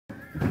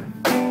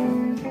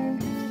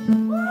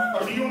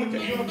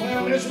want to play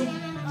on this one?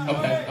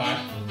 Okay, all right.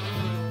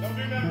 Don't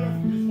do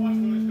nothing. Just watch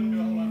when it's going to do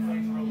a whole lot of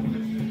things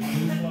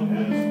real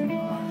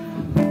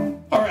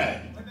quick. All right.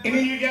 Any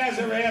of you guys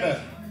ever had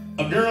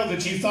a girl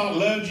that you thought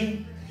loved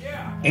you?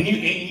 Yeah. And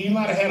you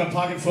might have had a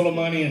pocket full of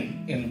money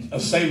and a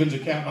savings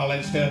account and all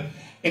that stuff.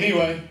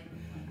 Anyway,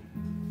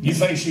 you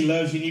think she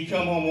loves you, and you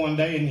come home one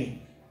day and you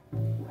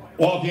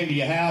walk into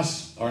your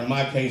house, or in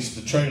my case,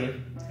 the trailer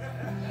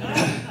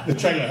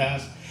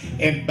house,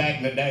 and back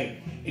in the day.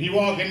 And you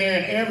walk in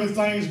there and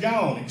everything's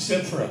gone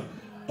except for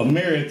a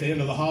mirror at the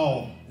end of the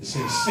hall that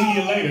says, "See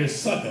you later,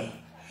 sucker."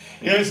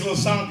 You know this little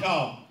song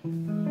called,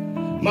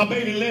 "My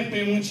baby left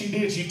me, and when she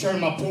did, she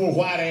turned my poor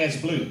white ass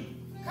blue."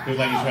 Good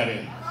ladies right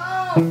in.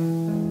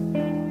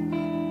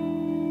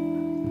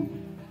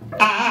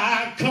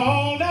 I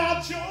called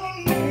out your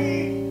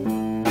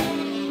name,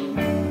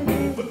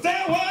 but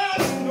there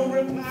was no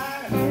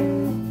reply.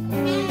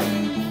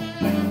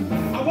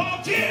 I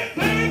walked in,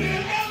 baby,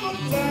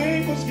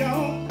 everything was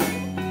gone.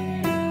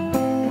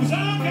 It was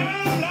all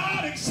gone,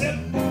 Lord, except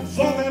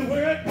for that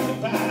word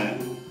goodbye.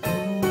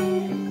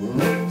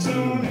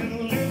 Ringtone and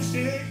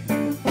lipstick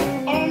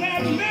on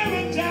that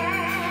mirror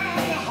down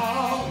the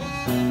hall.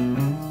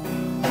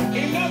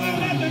 Ain't nothing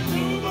left to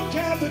do but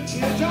count the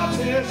teardrops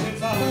as they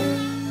fall.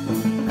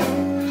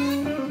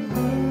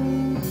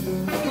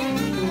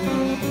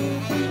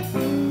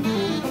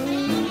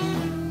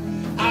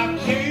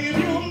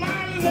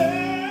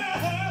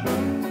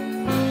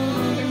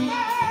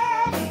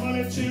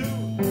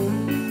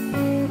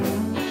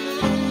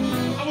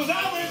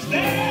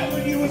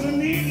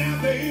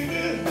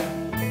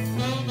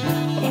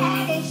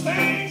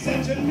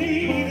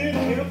 Needed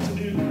help to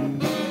do.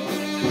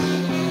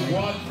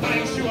 What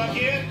thanks do I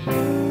get?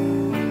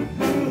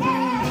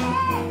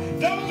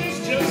 Don't this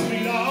just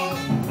beat off?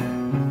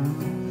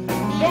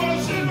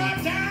 Gonna sit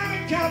right down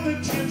and count the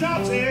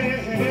teardrops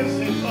as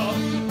they fall.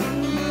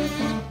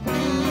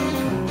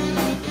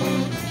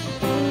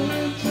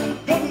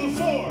 Go to the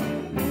floor.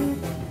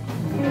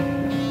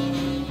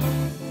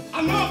 I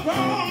know a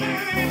grown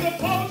man ain't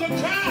supposed to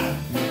cry,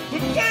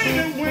 but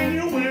baby, when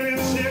you went and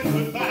said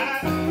goodbye,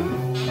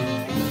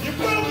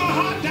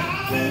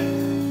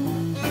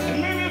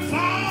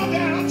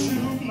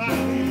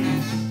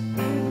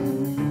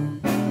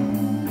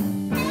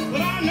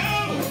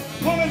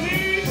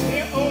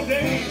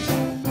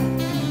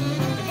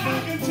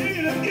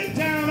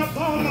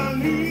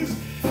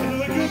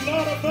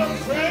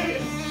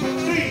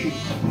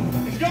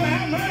 He's gonna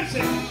have mercy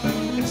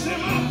and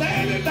send my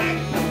baby back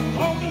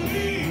home to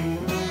me.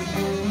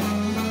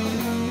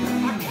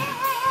 I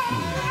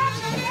called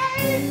your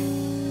name,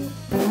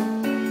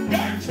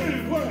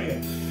 Gertrude, where are you?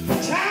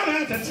 Time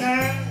after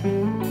time,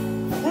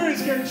 where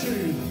is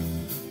Gertrude?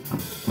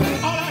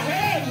 All I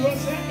had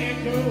was that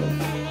echo.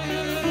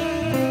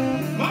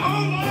 My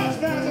own voice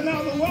bouncing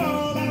on the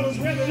wall. I was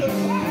ready to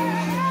fly.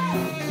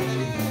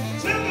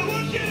 Tell me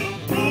what you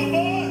do,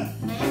 boy.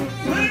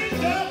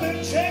 Raised up in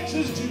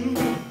Texas too.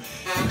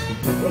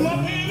 Well, my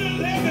baby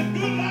left it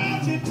good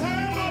life. She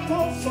turned my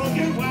poor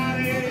funky white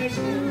ass.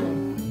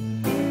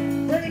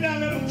 Bring it down,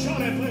 little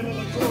Johnny, play the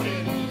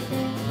accordion.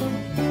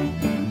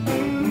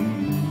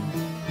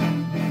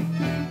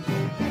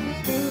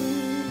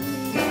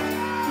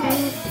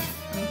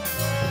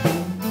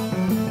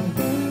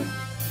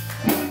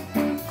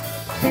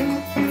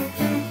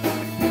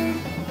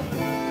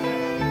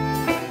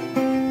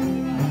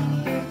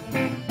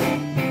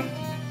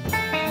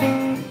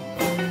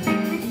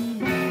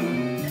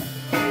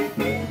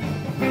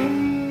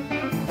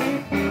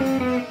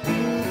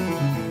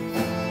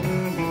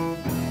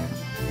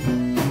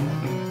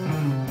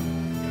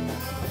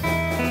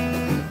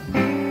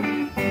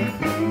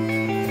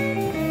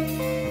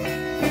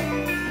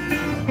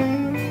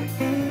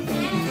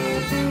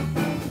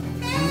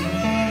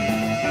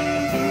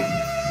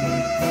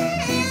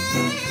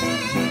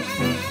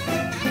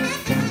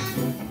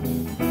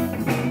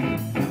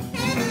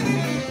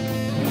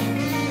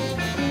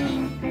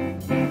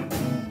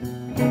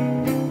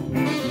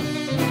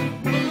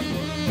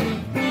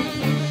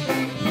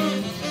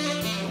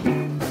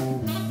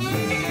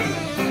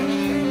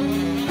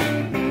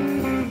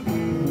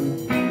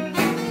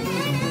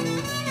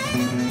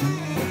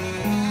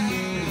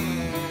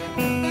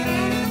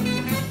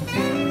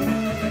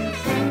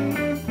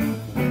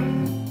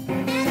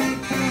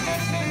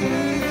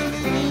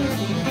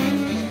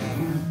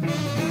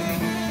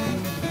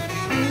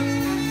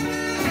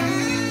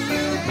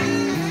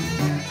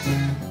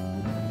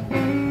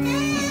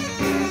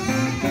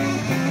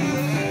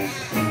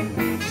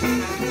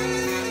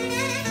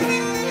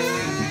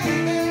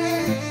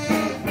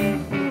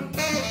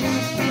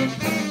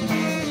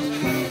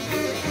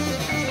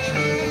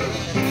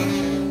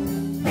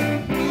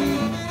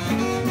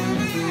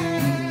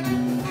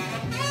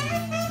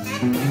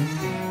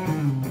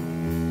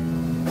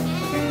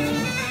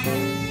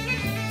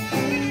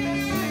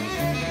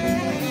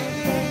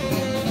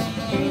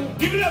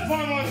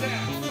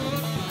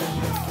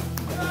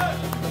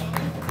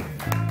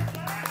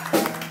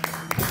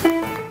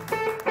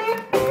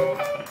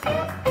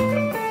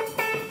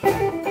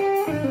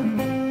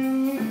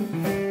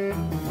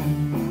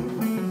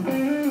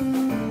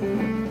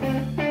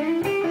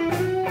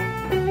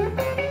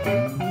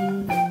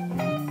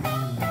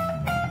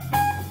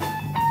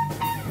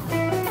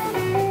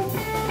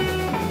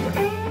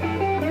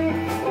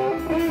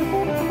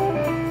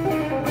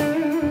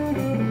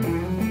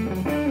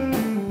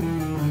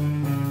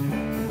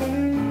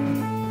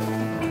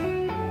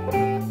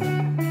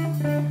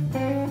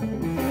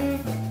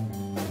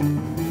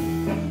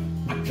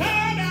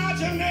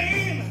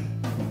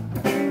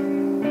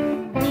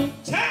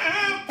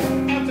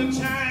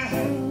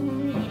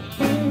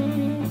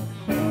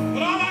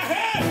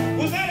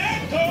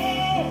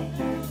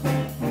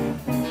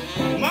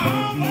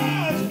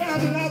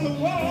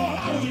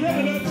 was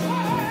ready to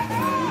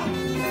cry.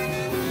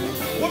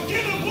 Well,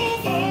 get a bull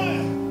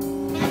boy,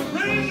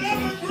 raised up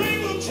in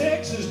Greenville,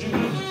 Texas, dude.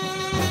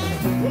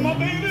 Well, my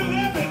baby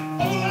left it,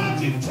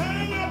 Ol'White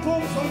turned my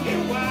poor funky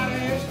white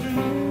ass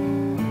blue.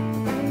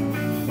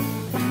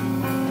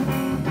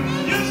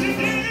 Yes, he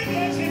did,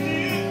 yes, he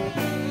did.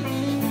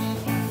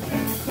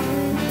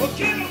 Well,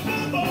 get a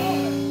bull boy,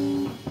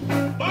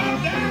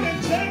 Bob down in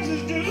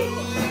Texas, dude.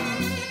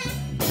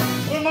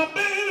 Well, my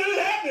baby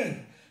left it,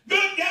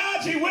 good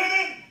God, she went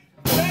in.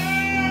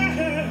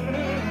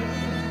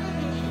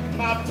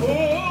 My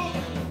poor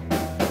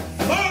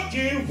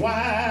funky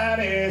white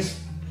ass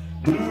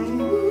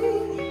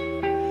blue.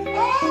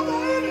 Oh,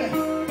 baby.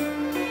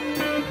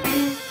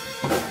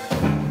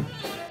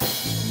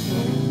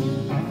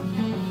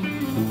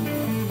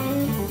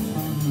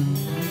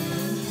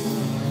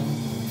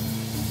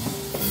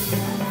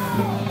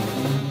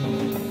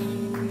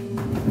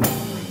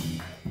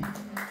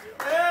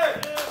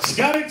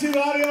 Scotty to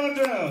the audio and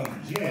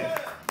drums, yeah.